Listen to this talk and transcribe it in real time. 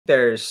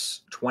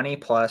There's 20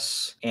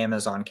 plus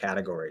Amazon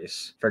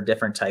categories for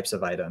different types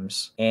of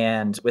items.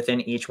 And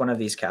within each one of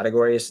these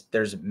categories,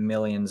 there's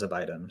millions of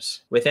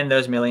items. Within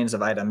those millions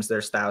of items,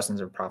 there's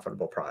thousands of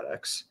profitable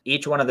products.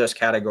 Each one of those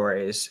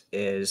categories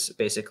is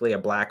basically a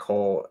black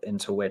hole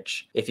into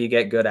which, if you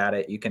get good at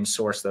it, you can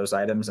source those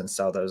items and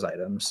sell those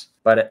items.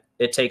 But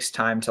it takes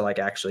time to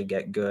actually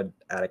get good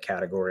at a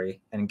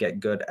category and get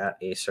good at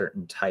a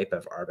certain type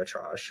of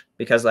arbitrage.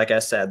 Because like I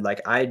said,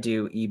 I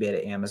do eBay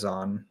to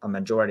Amazon a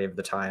majority of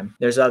the time.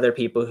 There's other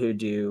people who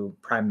do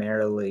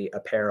primarily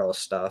apparel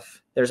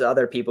stuff. There's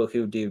other people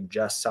who do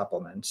just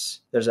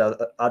supplements. There's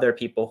other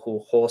people who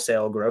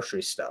wholesale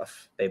grocery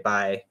stuff. They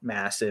buy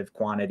massive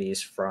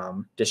quantities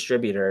from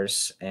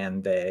distributors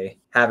and they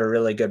have a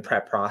really good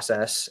prep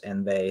process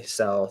and they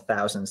sell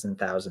thousands and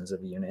thousands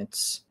of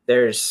units.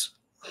 There's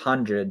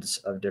hundreds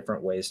of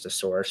different ways to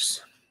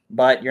source,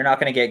 but you're not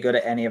going to get good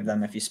at any of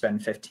them if you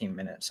spend 15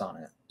 minutes on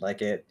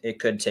it. It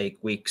could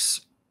take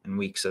weeks and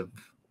weeks of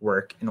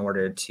work in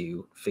order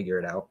to figure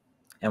it out.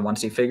 And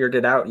once you figured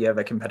it out, you have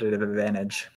a competitive advantage.